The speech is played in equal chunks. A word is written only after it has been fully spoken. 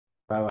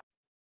Bye.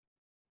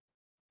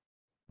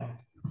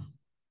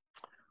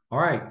 All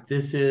right,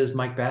 this is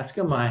Mike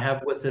Bascom. I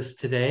have with us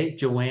today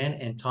Joanne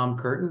and Tom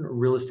Curtin,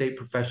 real estate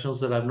professionals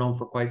that I've known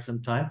for quite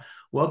some time.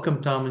 Welcome,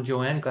 Tom and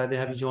Joanne. Glad to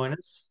have you join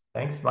us.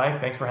 Thanks,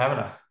 Mike. Thanks for having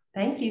us.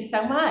 Thank you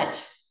so much.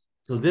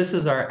 So this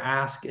is our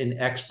Ask an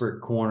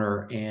Expert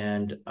corner,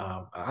 and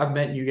I've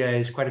met you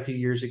guys quite a few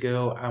years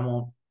ago. I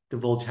won't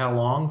divulge how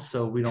long,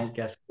 so we don't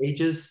guess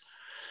ages.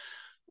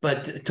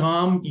 But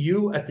Tom,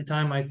 you at the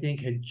time, I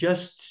think, had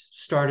just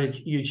started,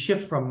 you'd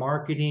shift from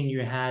marketing,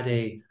 you had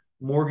a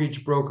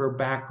mortgage broker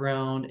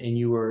background, and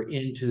you were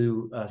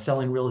into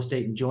selling real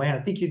estate. And Joanne,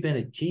 I think you'd been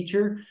a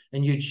teacher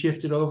and you'd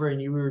shifted over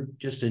and you were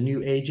just a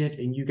new agent,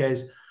 and you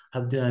guys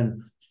have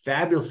done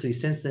fabulously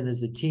since then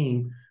as a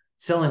team,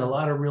 selling a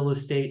lot of real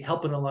estate,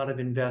 helping a lot of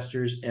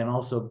investors, and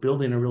also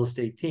building a real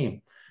estate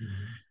team.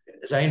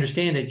 Mm-hmm. As I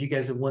understand it, you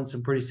guys have won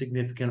some pretty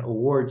significant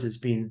awards as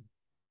being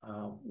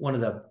one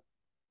of the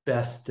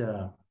best,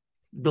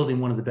 building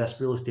one of the best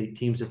real estate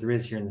teams that there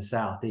is here in the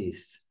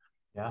Southeast.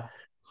 Yeah.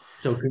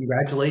 So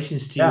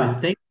congratulations to you,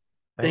 and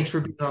thanks for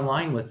being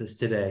online with us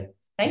today.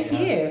 Thank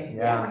you.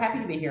 Yeah, we're happy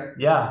to be here.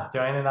 Yeah,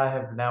 Joanne and I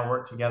have now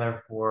worked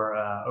together for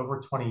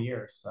over 20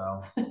 years.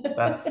 So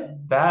that's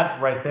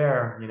that right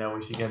there. You know,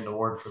 we should get an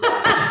award for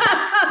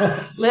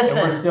that. Listen,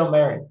 and we're still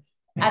married.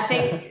 I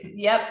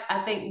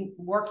think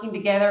working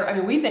together, I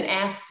mean, we've been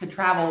asked to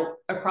travel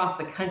across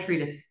the country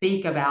to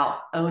speak about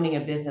owning a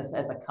business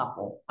as a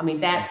couple. I mean,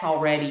 that's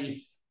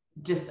already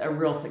just a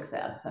real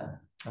success. So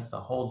that's a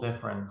whole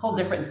different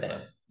thing.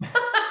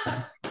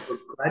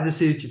 Glad to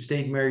see that you've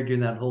stayed married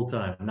during that whole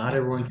time. Not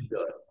everyone can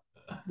do it.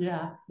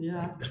 Yeah.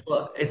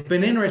 Well, it's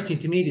been interesting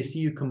to me to see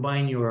you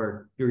combine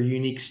your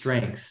unique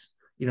strengths.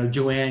 You know,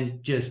 Joanne,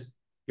 just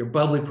your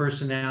bubbly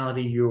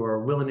personality,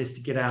 your willingness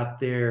to get out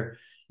there,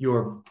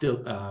 your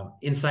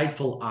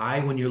insightful eye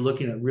when you're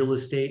looking at real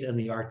estate and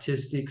the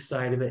artistic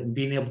side of it and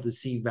being able to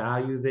see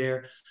value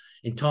there.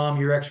 And Tom,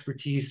 your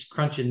expertise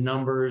crunching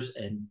numbers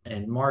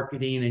and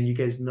marketing, and you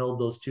guys meld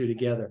those two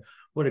together.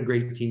 What a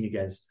great team you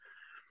guys.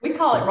 We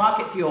call it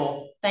rocket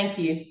fuel. Thank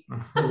you.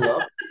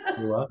 You're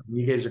welcome.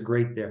 You guys are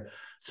great there.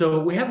 So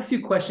we have a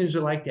few questions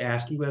I'd like to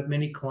ask you. We have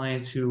many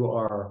clients who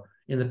are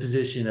in the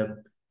position of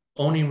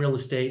owning real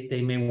estate.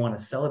 They may want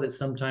to sell it at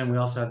some time. We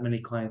also have many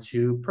clients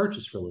who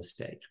purchase real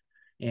estate.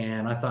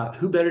 And I thought,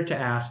 who better to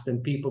ask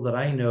than people that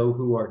I know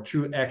who are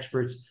true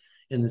experts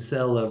in the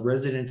sale of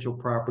residential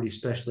property,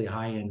 especially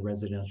high-end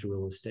residential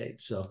real estate.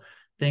 So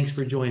thanks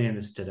for joining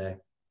us today.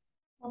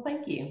 Well,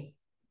 thank you.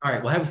 All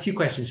right, we'll have a few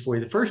questions for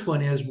you. The first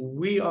one is,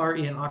 we are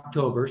in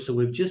October, so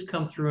we've just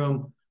come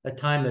through a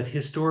time of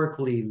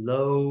historically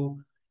low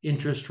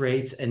interest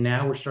rates, and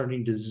now we're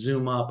starting to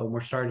zoom up and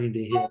we're starting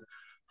to hit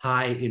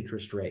high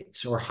interest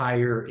rates or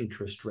higher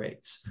interest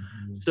rates.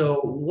 Mm-hmm. So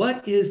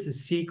what is the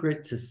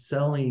secret to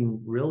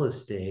selling real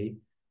estate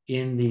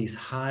in these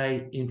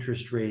high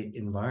interest rate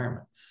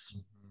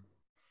environments?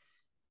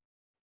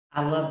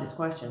 I love this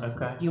question.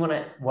 Okay. Do you want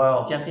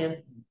to jump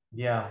in?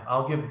 Yeah,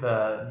 I'll give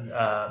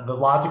the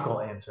logical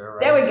answer.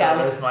 Right? There we go. So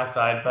there's my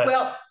side.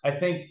 But I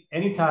think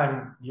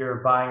anytime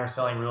you're buying or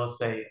selling real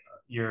estate,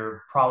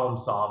 you're problem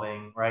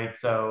solving, right?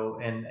 So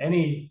in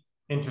any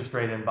interest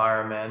rate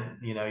environment,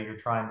 you know, you're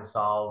trying to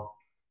solve.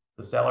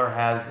 The seller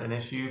has an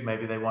issue.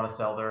 Maybe they want to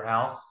sell their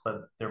house,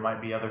 but there might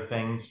be other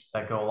things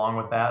that go along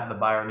with that. The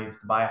buyer needs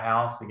to buy a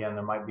house. Again,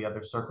 there might be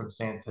other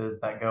circumstances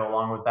that go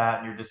along with that.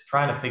 And you're just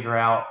trying to figure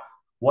out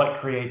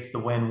what creates the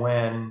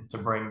win-win to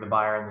bring the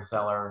buyer and the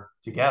seller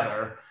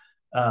together.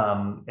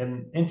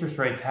 And interest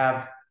rates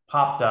have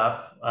popped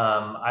up.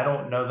 I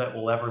don't know that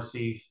we'll ever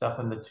see stuff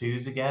in the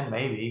twos again,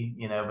 maybe,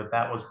 you know, but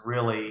that was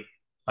really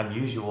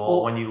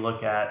unusual when you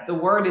look at. The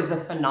word is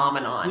a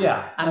phenomenon.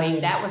 Yeah. I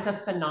mean, that was a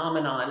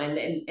phenomenon.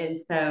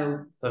 And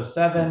so. So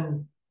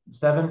 7%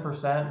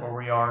 where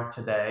we are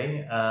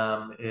today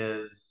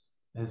is,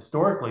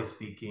 historically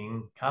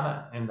speaking, kind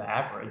of in the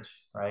average,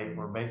 right?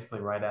 We're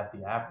basically right at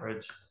the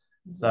average.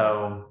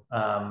 So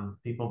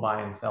people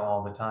buy and sell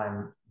all the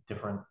time,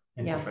 different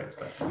interest rates.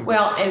 But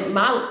well, and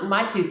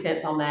my 2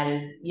 cents on that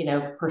is, you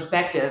know,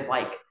 perspective.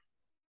 Like,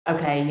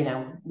 okay, you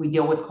know, we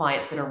deal with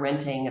clients that are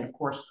renting, and of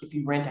course, if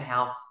you rent a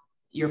house,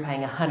 you're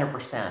paying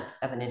 100%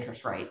 of an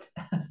interest rate.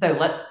 So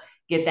let's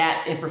get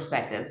that in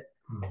perspective.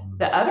 Mm-hmm.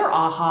 The other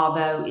aha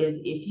though is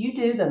if you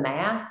do the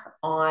math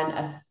on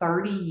a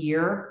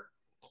 30-year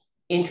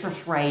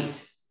interest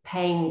rate,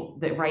 paying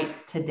the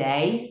rates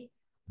today.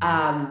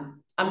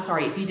 I'm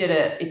sorry, if you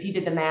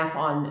did the math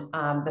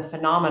on the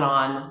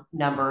phenomenon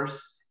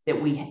numbers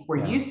that we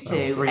were used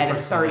to at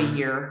a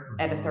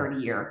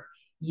 30-year,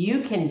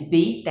 you can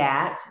beat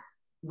that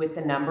with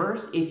the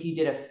numbers if you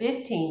did a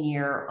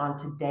 15-year on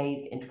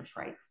today's interest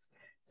rates.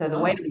 So the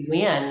way to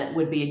win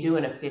would be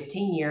doing a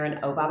 15-year, and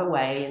oh, by the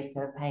way,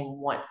 instead of paying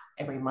once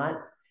every month,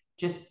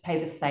 just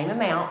pay the same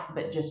amount,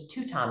 but just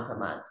 2 times a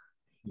month.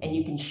 And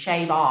you can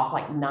shave off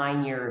like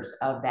 9 years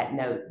of that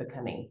note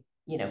becoming,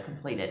 you know,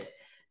 completed.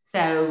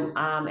 So,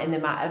 and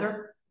then my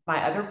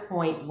other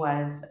point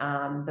was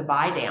the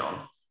buy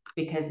down,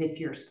 because if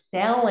you're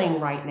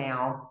selling right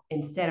now,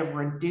 instead of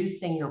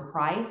reducing your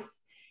price,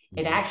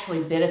 It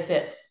actually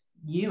benefits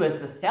you as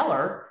the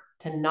seller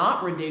to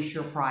not reduce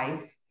your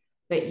price,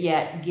 but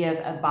yet give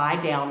a buy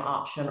down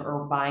option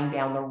or buying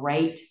down the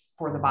rate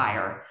for the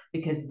buyer,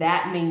 because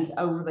that means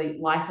over the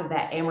life of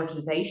that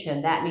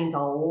amortization, that means a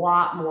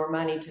lot more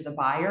money to the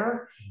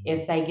buyer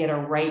if they get a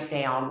rate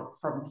down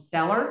from the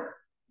seller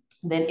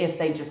than if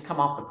they just come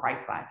off the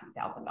price by a few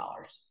 $1,000s.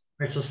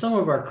 Right. So some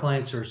of our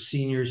clients are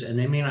seniors and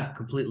they may not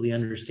completely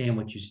understand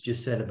what you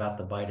just said about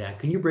the buy down.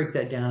 Can you break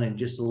that down in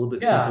just a little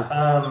bit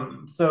simpler?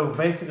 So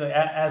basically,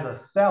 as a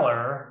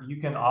seller, you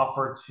can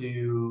offer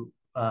to,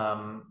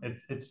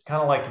 it's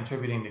kind of like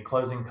contributing to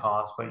closing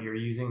costs, but you're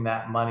using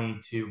that money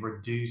to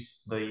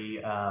reduce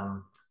the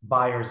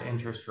buyer's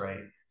interest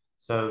rate.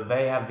 So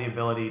they have the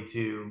ability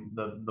to,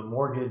 the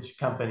mortgage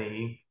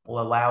company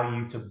will allow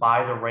you to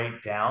buy the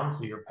rate down.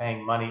 So you're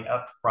paying money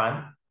up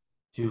front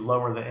to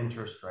lower the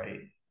interest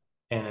rate.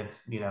 And it's,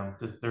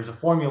 just there's a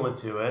formula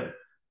to it.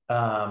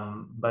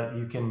 But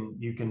you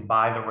can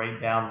buy the rate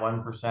down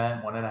 1%,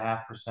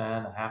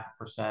 1.5%,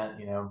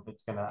 0.5%.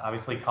 It's going to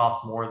obviously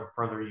cost more the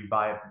further you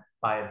buy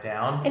it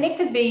down. And it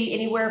could be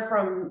anywhere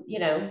from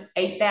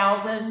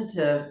 8,000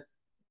 to,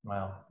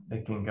 well,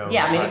 it can go as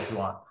high as you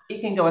want. It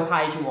can go as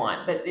high as you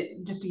want, but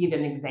just to give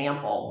an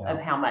example of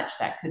how much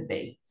that could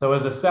be. So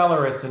as a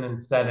seller, it's an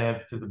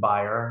incentive to the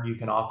buyer. You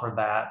can offer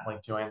that,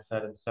 like Joanne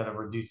said, instead of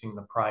reducing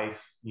the price,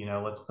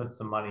 let's put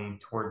some money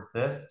towards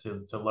this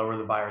to lower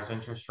the buyer's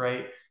interest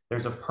rate.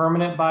 There's a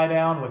permanent buy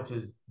down, which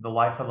is the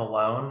life of the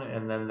loan.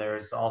 And then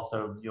there's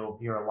also, you'll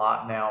hear a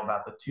lot now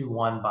about the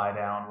 2-1 buy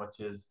down, which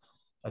is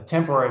a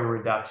temporary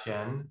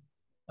reduction.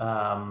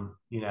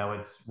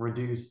 It's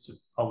reduced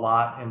a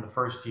lot in the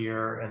first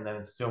year, and then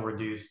it's still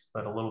reduced,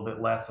 but a little bit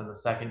less in the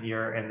second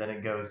year. And then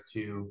it goes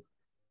to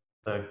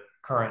the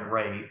current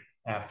rate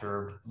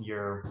after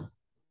year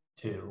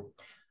 2.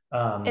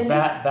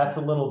 That's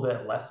a little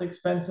bit less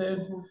expensive,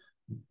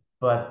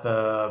 but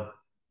the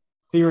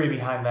theory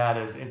behind that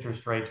is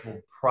interest rates will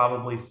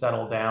probably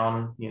settle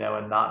down,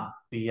 and not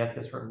be at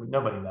this rate.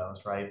 Nobody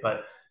knows, right?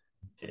 But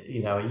a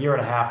year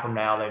and a half from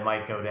now, they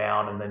might go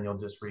down, and then you'll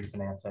just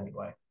refinance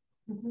anyway.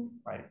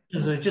 Right.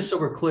 So just so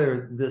we're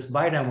clear, this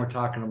buy down we're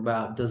talking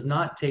about does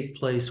not take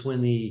place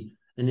when the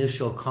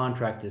initial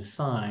contract is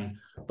signed,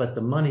 but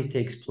the money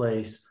takes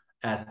place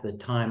at the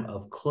time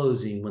of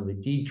closing when the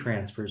deed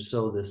transfers.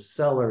 So the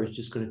seller is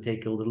just going to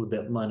take a little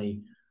bit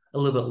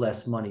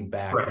less money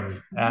back.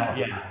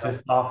 Right.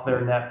 Just off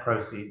their net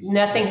proceeds.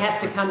 Nothing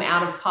has to come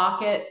out of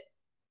pocket.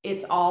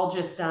 It's all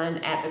just done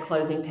at the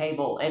closing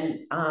table.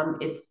 And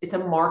it's a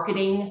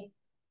marketing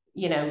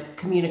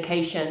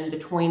communication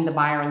between the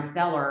buyer and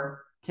seller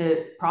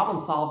to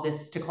problem solve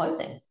this to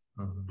closing.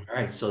 All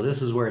right. So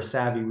this is where a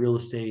savvy real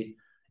estate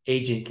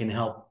agent can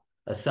help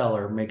a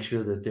seller make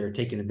sure that they're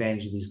taking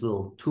advantage of these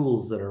little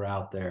tools that are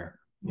out there.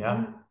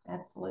 Yeah,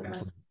 absolutely.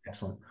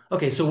 Excellent.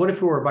 Okay. So what if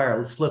you were a buyer?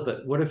 Let's flip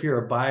it. What if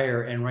you're a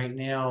buyer and right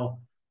now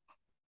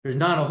there's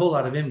not a whole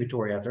lot of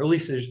inventory out there? At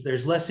least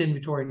there's less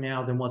inventory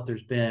now than what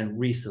there's been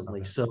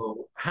recently. Okay.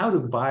 So how do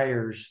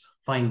buyers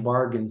find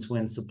bargains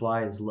when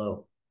supply is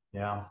low?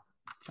 Yeah.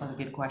 That's a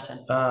good question.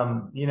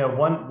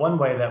 One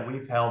way that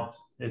we've helped,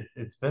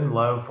 it's been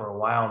low for a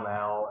while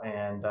now.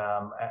 And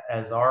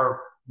as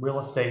our real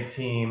estate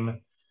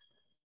team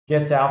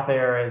gets out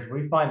there, is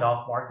we find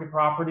off-market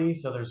property.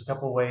 So there's a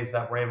couple of ways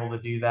that we're able to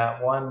do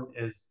that. One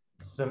is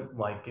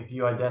like if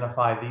you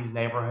identify these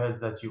neighborhoods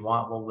that you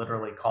want, we'll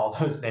literally call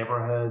those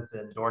neighborhoods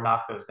and door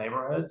knock those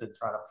neighborhoods and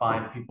try to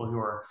find people who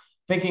are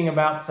thinking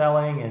about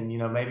selling. And,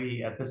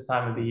 maybe at this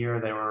time of the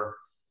year, they were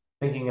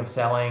thinking of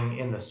selling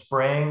in the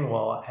spring.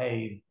 Well,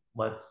 hey,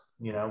 let's,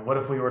 what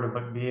if we were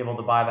to be able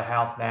to buy the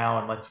house now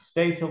and let you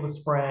stay till the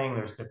spring?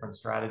 There's different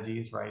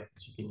strategies, right,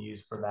 that you can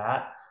use for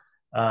that.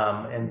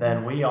 And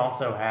then we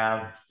also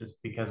have, just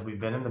because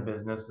we've been in the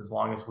business as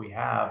long as we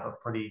have, a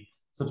pretty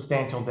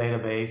substantial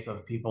database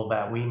of people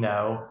that we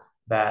know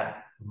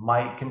that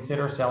might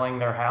consider selling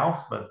their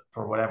house, but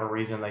for whatever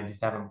reason, they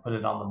just haven't put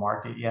it on the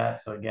market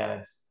yet. So again,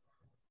 it's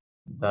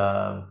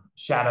the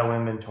shadow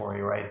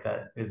inventory, right,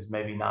 that is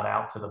maybe not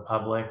out to the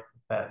public,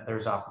 that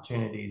there's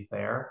opportunities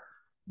there.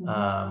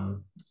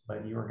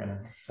 But you were going to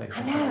say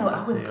something. I know.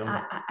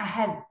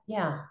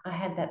 I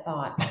had that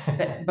thought,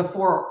 but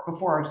before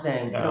our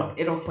Zoom,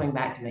 it'll swing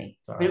back to me.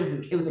 But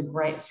it was a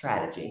great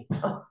strategy.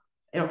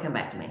 It'll come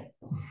back to me.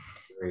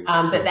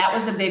 But that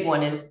was a big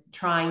one, is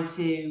trying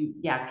to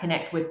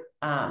connect with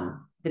the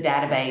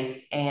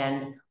database,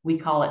 and we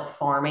call it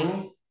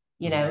farming.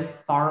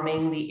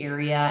 Farming the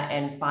area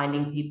and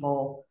finding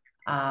people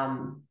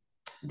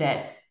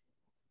that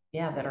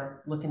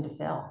are looking to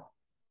sell.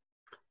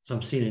 So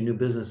I'm seeing a new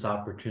business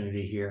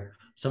opportunity here.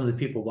 Some of the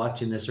people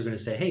watching this are going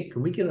to say, hey,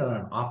 can we get on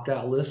an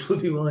opt-out list?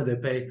 Would be willing to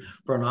pay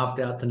for an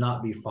opt-out to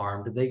not be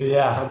farmed. They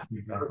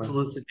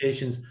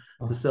solicitations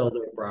to sell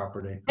their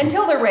property.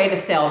 Until they're ready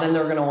to sell, then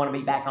they're going to want to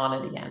be back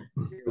on it again.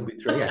 It'll be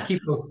through. Yeah,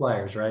 keep those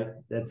flyers, right?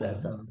 That's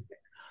awesome.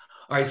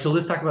 All right, so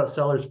let's talk about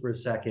sellers for a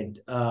second.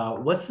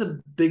 What's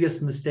the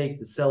biggest mistake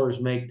that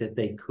sellers make that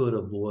they could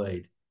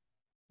avoid?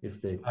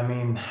 if they? I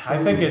mean,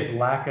 I think it's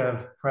lack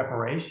of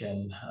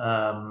preparation.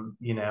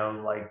 You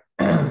know, like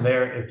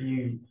there, if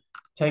you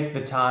take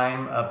the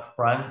time up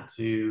front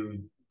to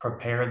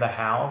prepare the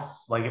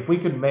house, like if we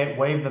could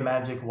wave the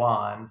magic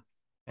wand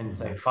and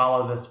say,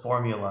 follow this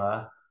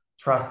formula,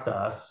 trust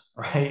us,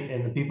 right?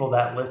 And the people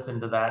that listen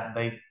to that,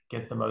 they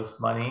get the most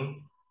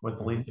money with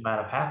the least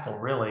amount of hassle,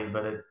 really.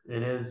 But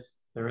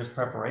there is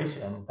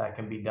preparation that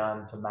can be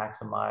done to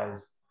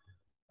maximize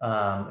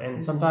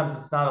and sometimes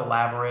it's not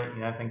elaborate.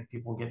 You know, I think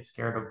people get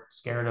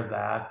scared of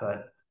that,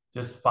 but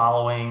just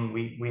following,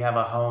 we have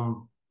a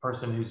home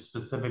person who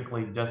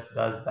specifically just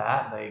does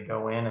that. They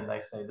go in and they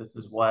say, this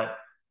is what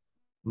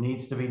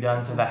needs to be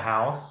done to the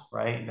house,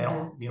 right?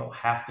 You don't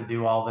have to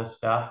do all this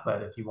stuff,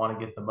 but if you want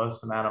to get the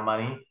most amount of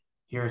money,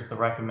 here's the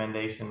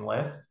recommendation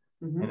list.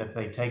 And if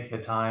they take the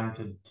time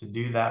to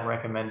do that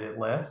recommended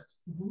list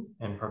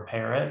and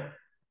prepare it,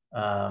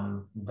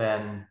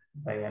 then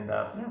they end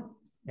up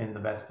in the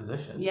best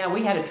position. Yeah,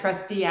 we had a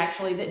trustee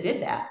actually that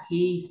did that.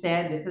 He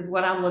said, this is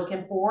what I'm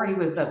looking for. He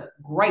was a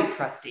great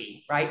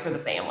trustee, right, for the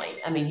family.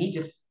 I mean, he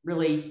just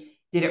really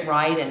did it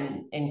right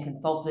and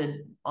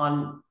consulted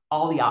on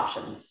all the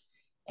options.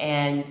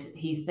 And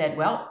he said,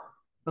 well,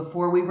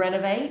 before we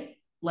renovate,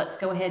 let's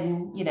go ahead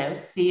and, you know,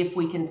 see if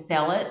we can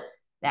sell it.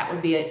 That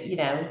would be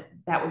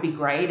that would be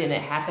great. And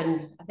it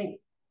happened, I think,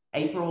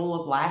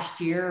 April of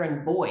last year.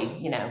 And boy,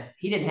 you know,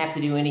 he didn't have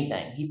to do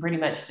anything. He pretty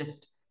much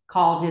just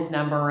called his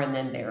number and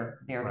then there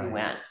he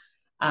went.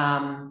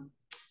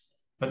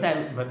 But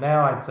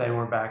now I'd say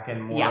we're back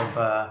in more of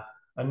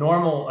a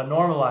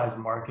normalized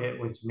market,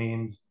 which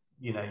means,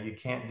 you know, you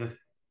can't just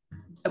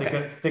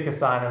stick a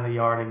sign in the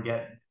yard and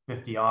get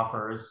 50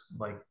 offers.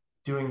 Like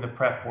doing the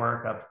prep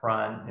work up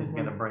front is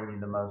going to bring you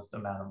the most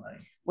amount of money.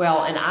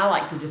 Well, and I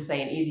like to just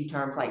say in easy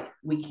terms, like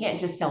we can't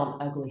just sell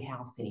an ugly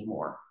house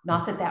anymore.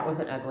 Not that that was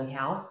an ugly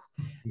house,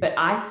 but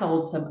I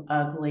sold some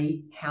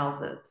ugly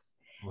houses.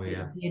 Oh,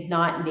 yeah. It did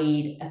not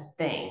need a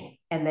thing,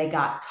 and they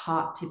got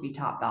tippy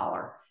top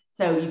dollar.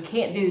 So you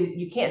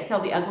can't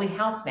sell the ugly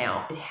house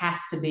now. It has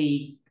to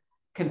be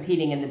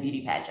competing in the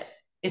beauty pageant.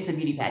 It's a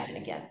beauty pageant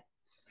again.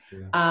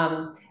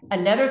 Yeah.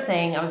 Another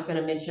thing I was going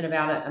to mention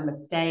about a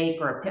mistake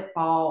or a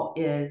pitfall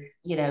is,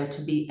 you know,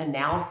 to be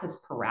analysis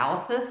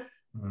paralysis.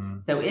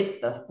 So it's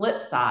the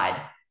flip side.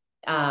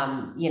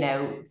 You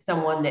know,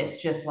 someone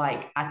that's just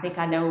like, I think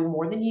I know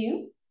more than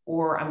you,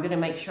 or I'm going to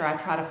make sure I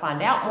try to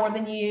find out more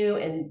than you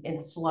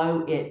and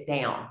slow it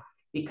down,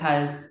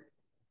 because,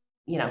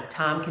 you know,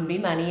 time can be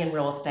money in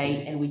real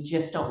estate, and we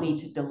just don't need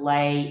to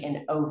delay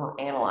and over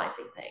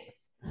analyzing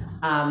things.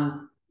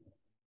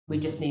 We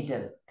just need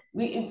to,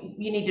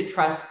 you need to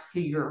trust who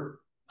you're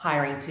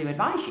hiring to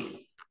advise you.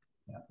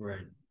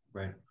 Right,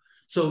 right.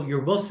 So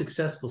your most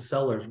successful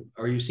sellers,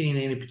 are you seeing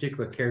any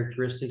particular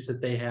characteristics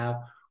that they have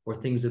or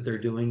things that they're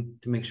doing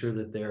to make sure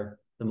that they're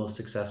the most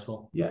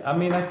successful? Yeah, I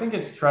mean, I think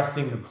it's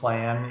trusting the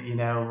plan. You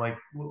know,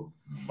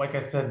 like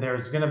I said,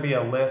 there's going to be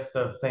a list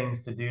of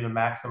things to do to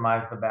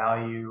maximize the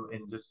value,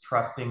 and just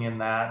trusting in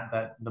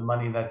that the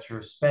money that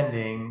you're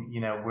spending, you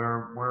know,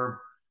 we're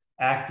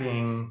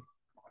acting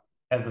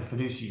as a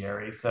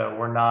fiduciary, so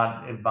we're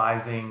not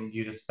advising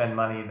you to spend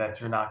money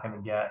that you're not going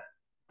to get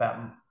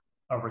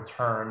a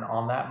return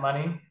on that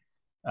money.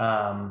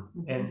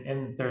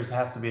 And there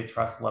has to be a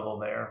trust level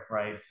there,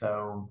 right?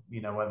 So,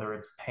 you know, whether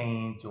it's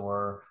paint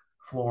or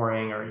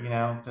flooring, or, you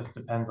know, just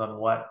depends on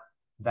what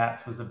that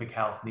specific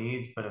house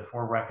needs. But if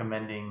we're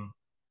recommending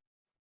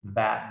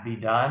that be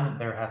done,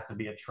 there has to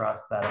be a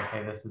trust that,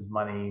 okay, this is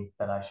money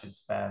that I should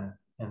spend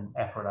and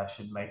effort I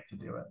should make to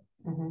do it.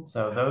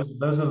 So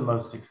those are the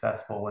most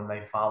successful when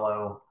they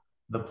follow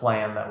the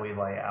plan that we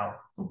lay out.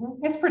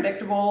 It's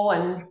predictable,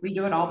 and we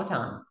do it all the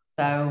time.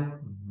 So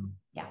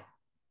yeah.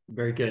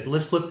 Very good.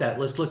 Let's flip that.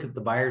 Let's look at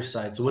the buyer's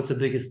side. So what's the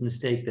biggest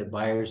mistake that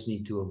buyers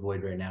need to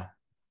avoid right now?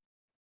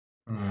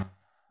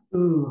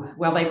 Ooh,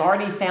 well, they've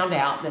already found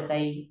out that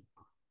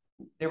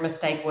their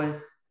mistake was,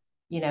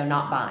 you know,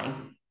 not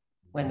buying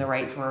when the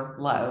rates were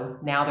low.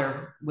 Now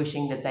they're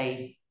wishing that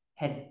they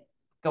had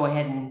go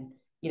ahead and,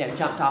 you know,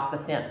 jumped off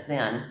the fence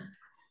then.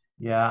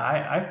 Yeah,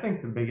 I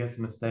think the biggest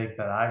mistake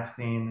that I've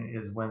seen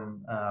is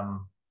when,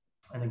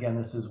 and again,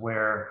 this is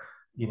where,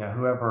 you know,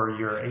 whoever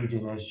your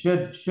agent is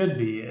should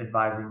be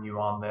advising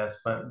you on this,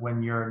 but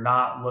when you're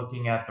not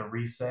looking at the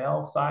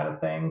resale side of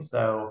things,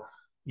 so,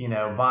 you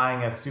know,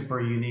 buying a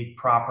super unique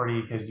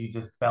property because you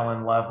just fell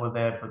in love with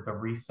it, but the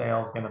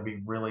resale is going to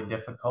be really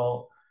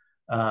difficult.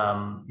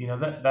 You know,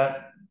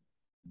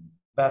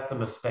 that's a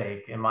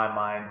mistake in my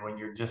mind, when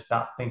you're just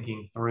not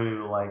thinking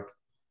through like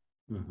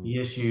the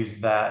issues,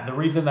 that the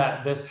reason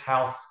that this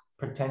house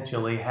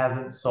potentially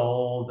hasn't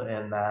sold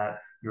and that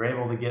you're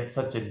able to get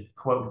such a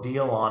quote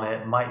deal on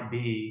it might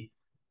be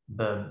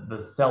the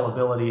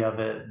sellability of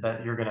it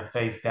that you're going to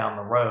face down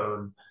the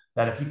road.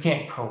 That if you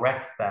can't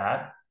correct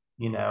that,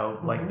 you know,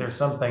 like there's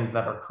some things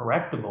that are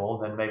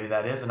correctable, then maybe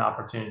that is an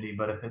opportunity.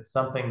 But if it's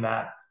something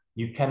that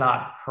you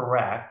cannot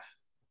correct,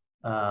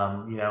 you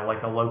know,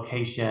 like a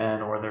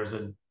location, or there's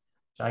a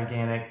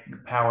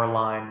gigantic power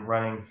line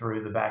running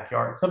through the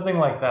backyard, something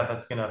like that,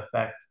 that's going to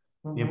affect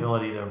the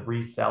ability to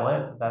resell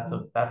it, that's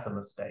a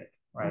mistake,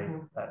 right?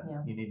 That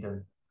you need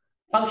to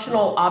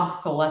functional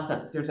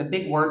obsolescence. There's a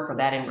big word for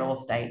that in real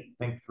estate.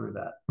 Think through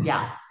that.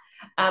 Yeah.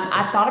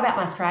 I thought about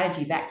my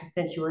strategy back to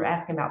since you were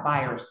asking about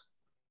buyers.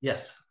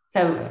 Yes.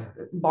 So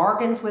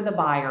bargains with a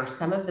buyer,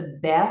 some of the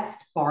best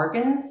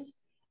bargains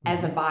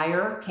as a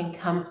buyer can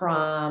come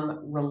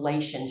from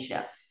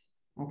relationships.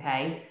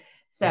 Okay.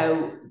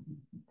 So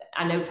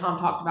I know Tom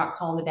talked about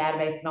calling the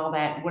database and all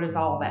that. What does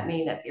all that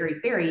mean? That's airy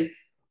fairy.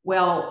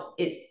 Well,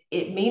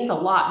 it means a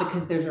lot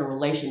because there's a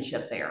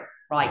relationship there.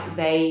 Like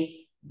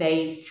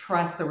they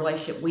trust the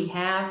relationship we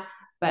have,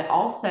 but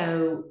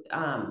also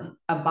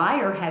a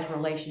buyer has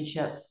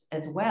relationships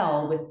as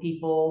well with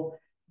people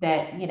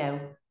that, you know,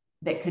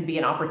 that could be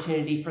an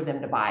opportunity for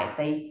them to buy. If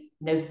they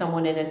know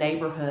someone in a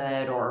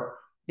neighborhood or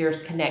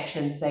there's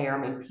connections there.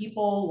 I mean,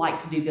 people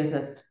like to do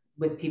business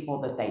with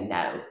people that they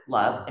know,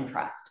 love, and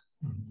trust.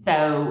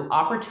 So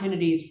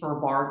opportunities for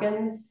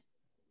bargains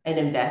and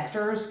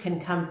investors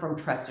can come from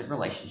trusted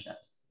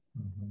relationships.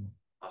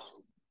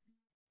 Awesome.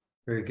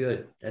 Very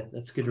good.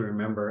 That's good to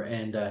remember.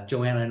 And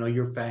Joanne, I know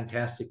you're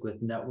fantastic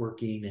with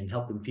networking and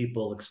helping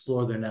people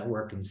explore their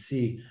network and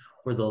see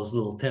where those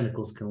little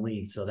tentacles can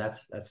lead. So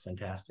that's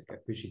fantastic. I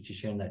appreciate you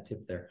sharing that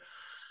tip there.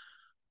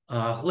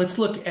 Let's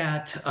look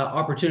at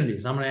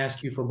opportunities. I'm going to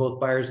ask you for both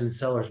buyers and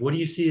sellers. What do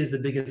you see as the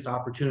biggest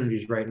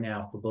opportunities right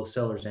now for both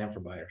sellers and for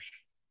buyers?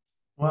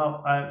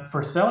 Well,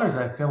 for sellers,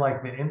 I feel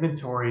like the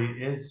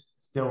inventory is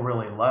still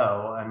really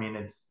low. I mean,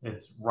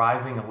 it's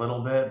rising a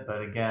little bit,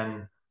 but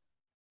again,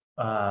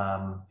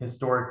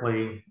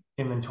 historically,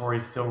 inventory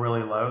is still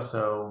really low.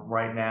 So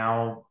right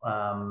now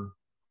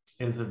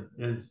is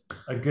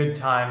a good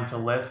time to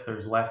list.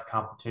 There's less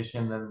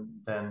competition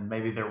than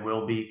maybe there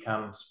will be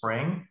come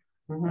spring,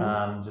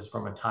 just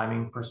from a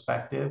timing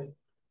perspective.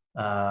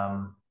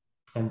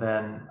 And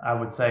then I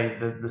would say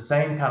the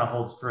same kind of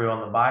holds true on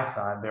the buy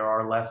side. There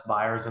are less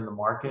buyers in the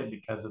market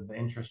because of the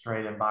interest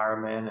rate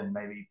environment and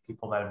maybe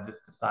people that have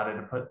just decided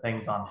to put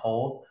things on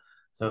hold.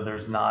 So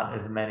there's not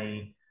as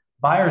many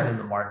buyers in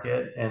the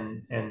market,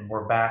 and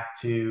we're back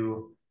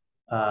to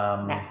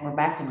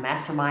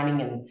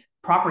masterminding and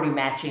property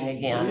matching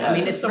again. Yeah, I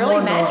mean, it's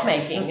really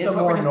matchmaking. Just a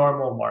more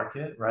normal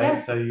market, right? Yeah.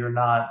 So you're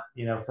not,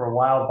 you know, for a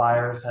while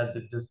buyers had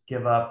to just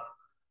give up.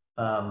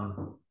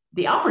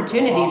 The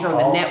opportunities are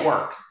the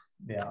networks.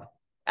 Yeah.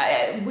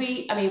 I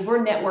mean,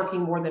 we're networking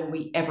more than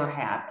we ever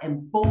have.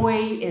 And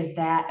boy, is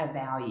that a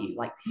value.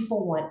 Like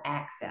people want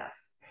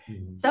access.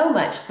 So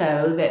much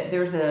so that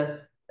there's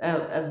a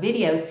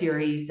video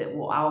series that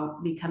I'll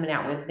be coming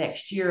out with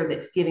next year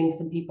that's giving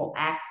some people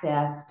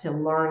access to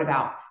learn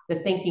about the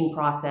thinking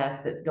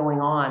process that's going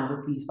on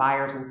with these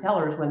buyers and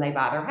sellers when they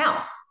buy their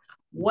house.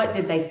 What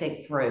did they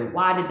think through?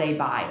 Why did they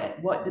buy it?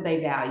 What do they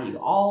value?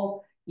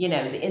 All, you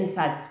know, the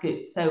inside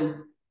scoop. So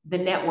the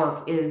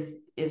network is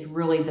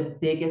really the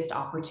biggest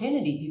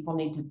opportunity. People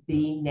need to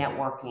be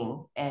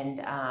networking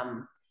and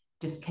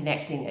just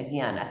connecting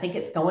again. I think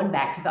it's going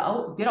back to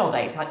the good old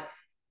days. Like,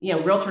 you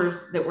know, realtors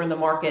that were in the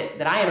market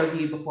that I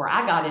interviewed before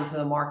I got into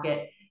the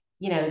market,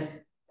 you know,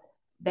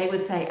 they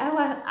would say, oh,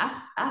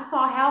 I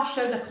saw a house,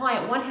 showed a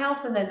client one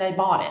house, and then they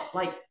bought it.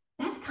 Like,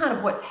 that's kind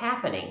of what's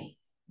happening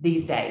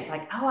these days.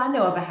 Like, oh, I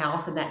know of a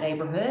house in that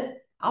neighborhood.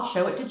 I'll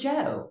show it to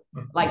Joe.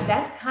 Like,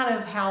 that's kind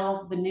of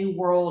how the new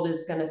world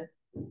is gonna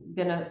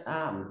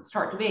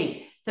start to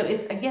be. So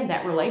it's, again,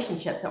 that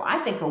relationship. So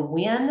I think a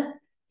win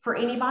for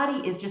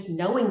anybody is just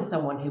knowing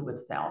someone who would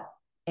sell.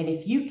 And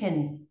if you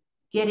can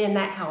get in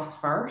that house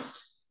first,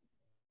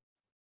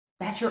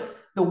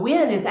 the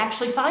win is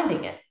actually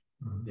finding it.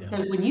 Yeah. So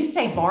when you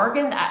say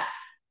bargain,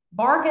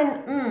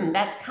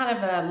 that's kind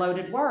of a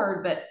loaded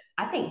word, but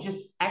I think just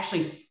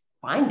actually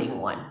finding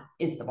one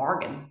is the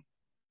bargain.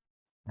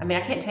 I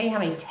mean, I can't tell you how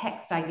many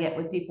texts I get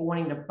with people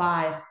wanting to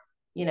buy,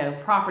 you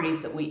know,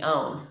 properties that we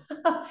own.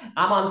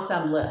 I'm on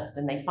some list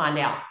and they find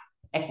out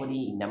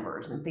equity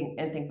numbers and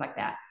things like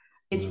that.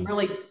 It's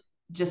really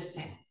just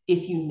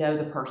if you know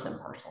the person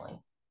personally.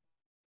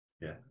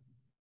 Yeah.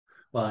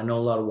 Well, I know a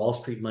lot of Wall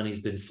Street money's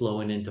been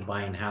flowing into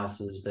buying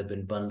houses. They've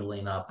been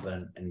bundling up,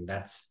 and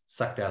that's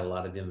sucked out a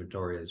lot of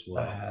inventory as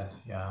well.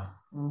 Yeah.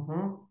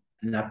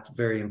 And that's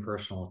very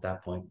impersonal at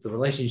that point. The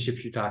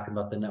relationships you're talking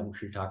about, the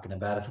networks you're talking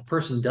about, if a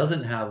person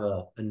doesn't have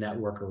a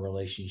network or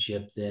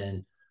relationship,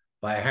 then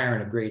by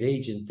hiring a great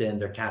agent, then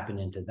they're tapping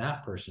into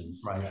that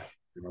person's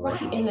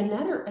relationship. And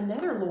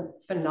another little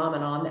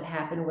phenomenon that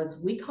happened was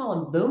we call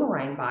them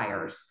boomerang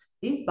buyers.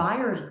 These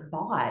buyers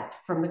bought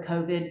from the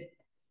COVID,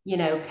 you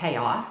know,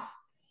 chaos.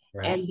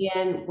 Right. And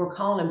then we're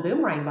calling them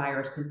boomerang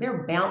buyers because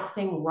they're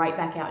bouncing right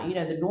back out. You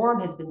know, the norm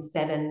has been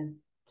seven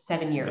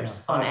years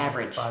on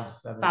average,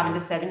 5 to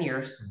 7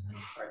 years.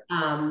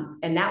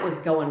 And that was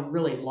going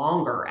really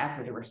longer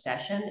after the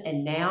recession.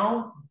 And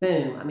now,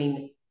 boom, I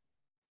mean,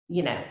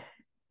 you know,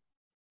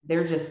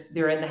 they're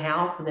in the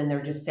house and then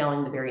they're just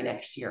selling the very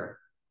next year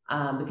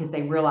because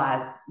they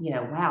realize, you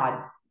know,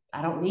 wow,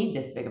 I don't need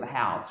this big of a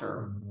house,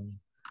 or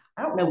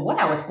I don't know what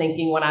I was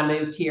thinking when I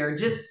moved here.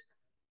 Just,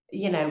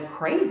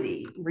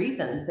 crazy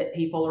reasons that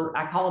people are,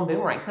 I call them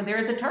boomerang. So there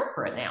is a term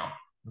for it now.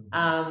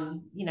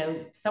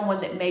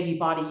 Someone that maybe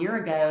bought a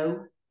year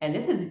ago, and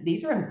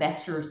these are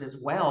investors as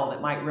well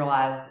that might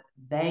realize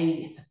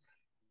they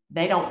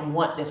don't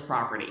want this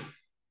property,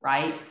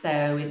 right?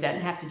 So it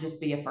doesn't have to just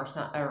be a first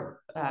time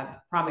or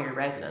primary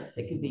residence.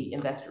 It could be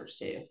investors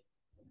too.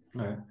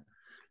 All right.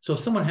 So if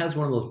someone has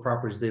one of those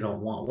properties they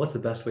don't want, what's the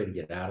best way to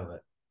get out of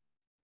it?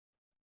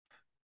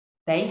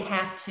 They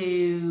have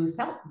to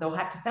sell it. They'll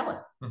have to sell it.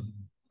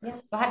 Yeah,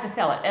 they'll have to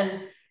sell it.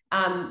 And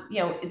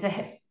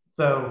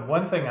So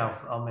one thing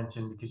I'll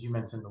mention, because you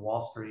mentioned the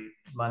Wall Street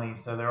money.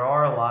 So there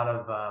are a lot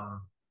of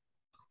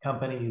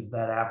companies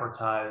that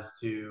advertise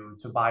to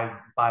buy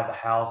the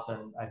house,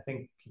 and I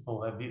think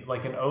people have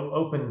like an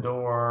Open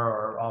Door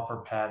or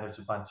OfferPad. There's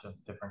a bunch of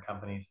different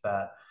companies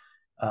that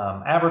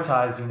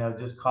advertise,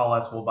 just call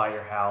us, we'll buy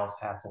your house,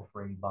 hassle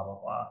free, blah blah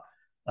blah.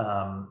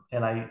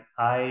 And I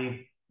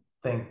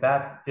think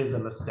that is a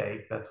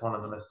mistake. That's one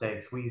of the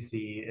mistakes we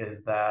see,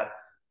 is that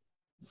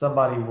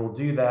somebody will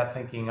do that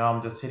thinking, oh,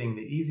 I'm just hitting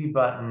the easy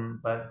button,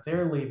 but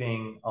they're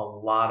leaving a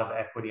lot of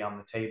equity on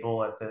the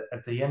table. At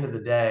the end of the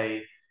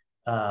day,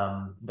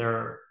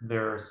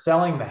 they're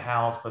selling the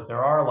house, but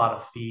there are a lot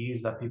of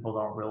fees that people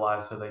don't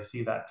realize. So they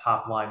see that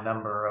top line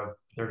number of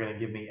they're going to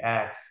give me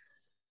X,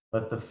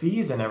 but the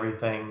fees and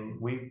everything,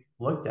 we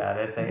looked at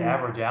it, they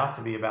average out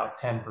to be about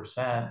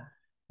 10%,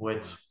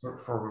 which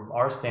from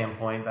our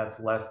standpoint, that's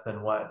less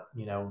than what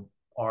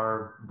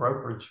our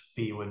brokerage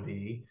fee would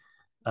be.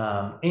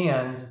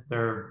 And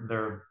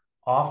their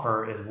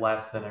offer is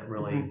less than it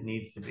really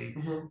needs to be.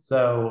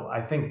 So I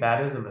think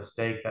that is a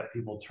mistake, that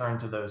people turn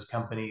to those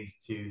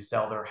companies to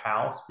sell their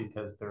house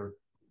because they're,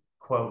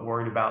 quote,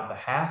 worried about the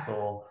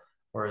hassle,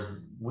 whereas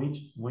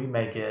we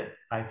make it,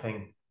 I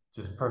think,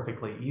 just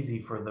perfectly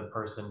easy for the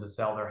person to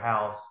sell their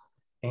house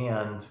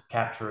and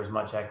capture as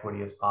much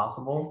equity as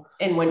possible.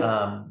 And when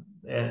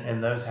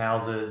and those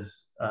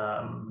houses,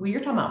 well, you're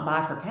talking about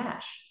buy for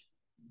cash.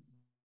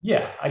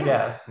 Yeah, I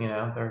guess,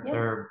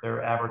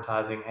 they're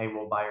advertising, hey,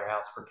 we'll buy your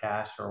house for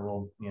cash, or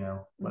we'll,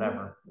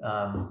 whatever.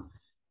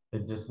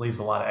 It just leaves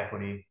a lot of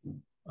equity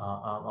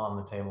on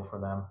the table for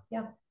them.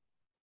 Yeah.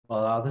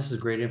 Well, this is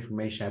great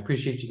information. I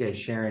appreciate you guys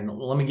sharing.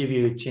 Let me give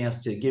you a chance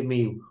to give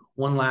me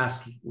one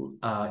last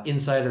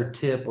insider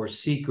tip or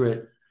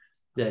secret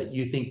that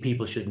you think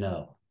people should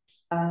know.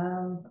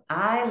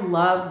 I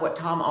love what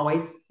Tom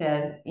always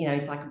says.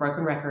 It's like a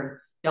broken record.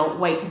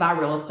 Don't wait to buy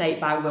real estate,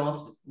 buy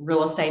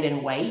real estate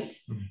and wait.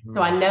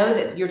 So I know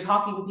that you're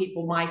talking to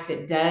people, Mike,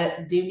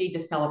 that do need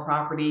to sell a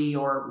property,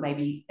 or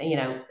maybe,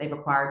 they've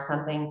acquired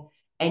something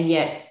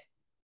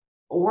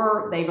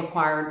or they've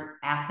acquired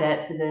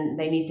assets and then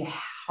they need to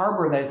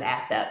harbor those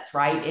assets,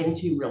 right,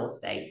 into real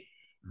estate.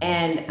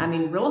 And I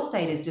mean, real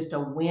estate is just a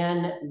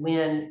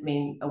win-win,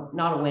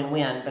 not a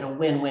win-win, but a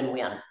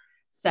win-win-win.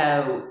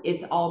 So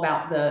it's all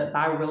about the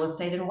buy real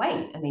estate and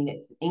wait. I mean,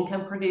 it's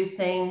income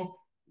producing,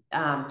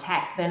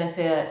 tax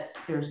benefits.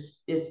 We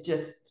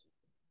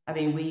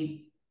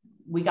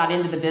got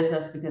into the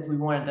business because we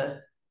wanted to,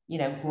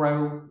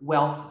 grow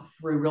wealth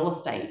through real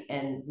estate,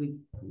 and we've,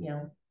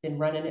 been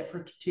running it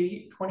for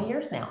 20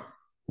 years now.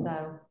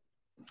 So.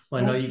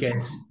 Well, I know you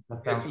guys. I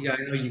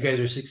know you guys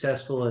are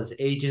successful as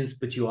agents,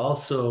 but you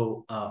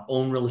also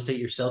own real estate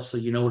yourself, so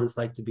you know what it's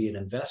like to be an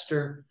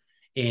investor.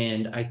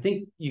 And I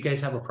think you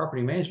guys have a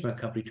property management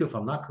company too, if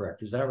I'm not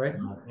correct. Is that right?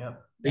 Yeah.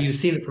 You've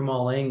seen it from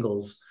all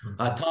angles.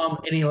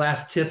 Tom, any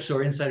last tips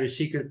or insider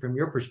secret from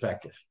your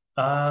perspective?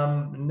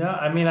 No,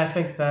 I mean, I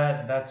think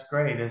that's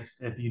great.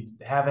 If you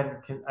haven't,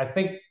 I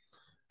think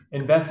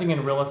investing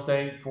in real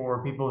estate,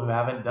 for people who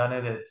haven't done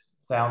it, it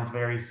sounds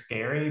very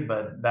scary,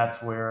 but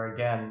that's where,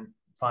 again,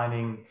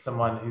 finding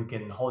someone who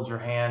can hold your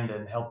hand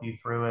and help you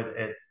through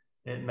it,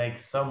 it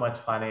makes so much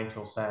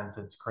financial sense.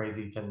 It's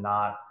crazy to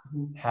not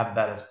have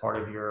that as part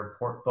of your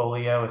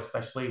portfolio,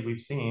 especially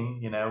we've seen,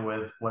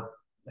 with what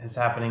is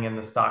happening in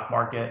the stock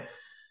market,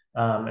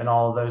 and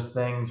all of those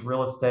things.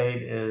 Real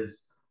estate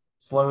is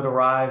slow to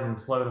rise and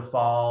slow to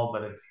fall,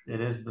 but it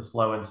is the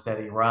slow and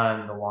steady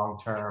run. The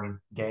long-term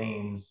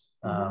gains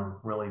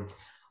really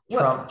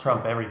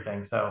trump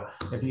everything. So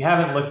if you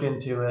haven't looked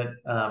into it,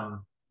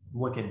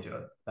 look into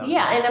it.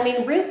 Yeah, and I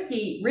mean,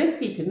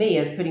 risky to me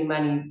is putting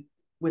money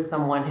with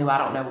someone who I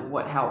don't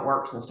know how it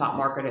works in the stock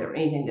market or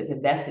anything that's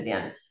invested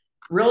in.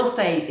 Real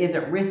estate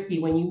isn't risky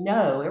when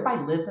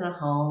everybody lives in a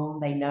home,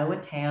 they know a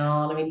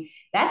town. I mean,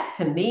 that's,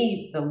 to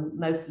me, the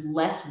most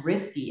less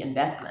risky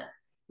investment,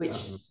 which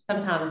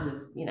sometimes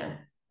is,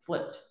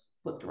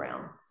 flipped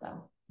around.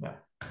 So yeah.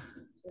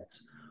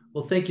 Yes.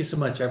 Well, thank you so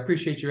much. I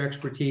appreciate your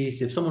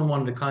expertise. If someone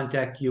wanted to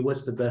contact you,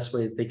 what's the best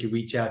way that they could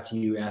reach out to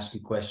you, ask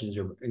you questions?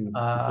 So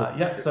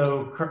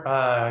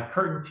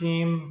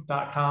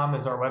curtinteam.com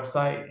is our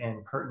website,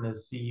 and Curtin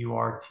is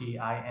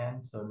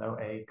CURTIN, so no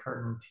A,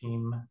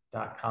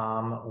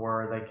 curtinteam.com,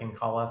 or they can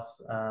call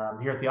us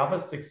here at the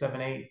office,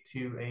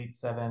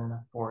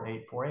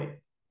 678-287-4848.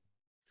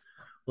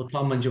 Well,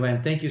 Tom and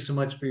Joanne, thank you so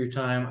much for your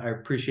time. I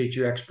appreciate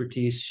your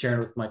expertise sharing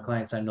with my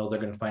clients. I know they're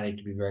going to find it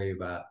to be very,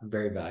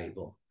 very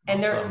valuable.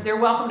 And Awesome. they're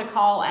welcome to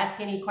call, ask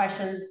any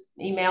questions,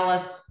 email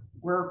us.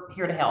 We're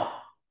here to help.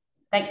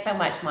 Thanks so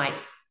much, Mike.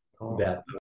 Cool. Bet.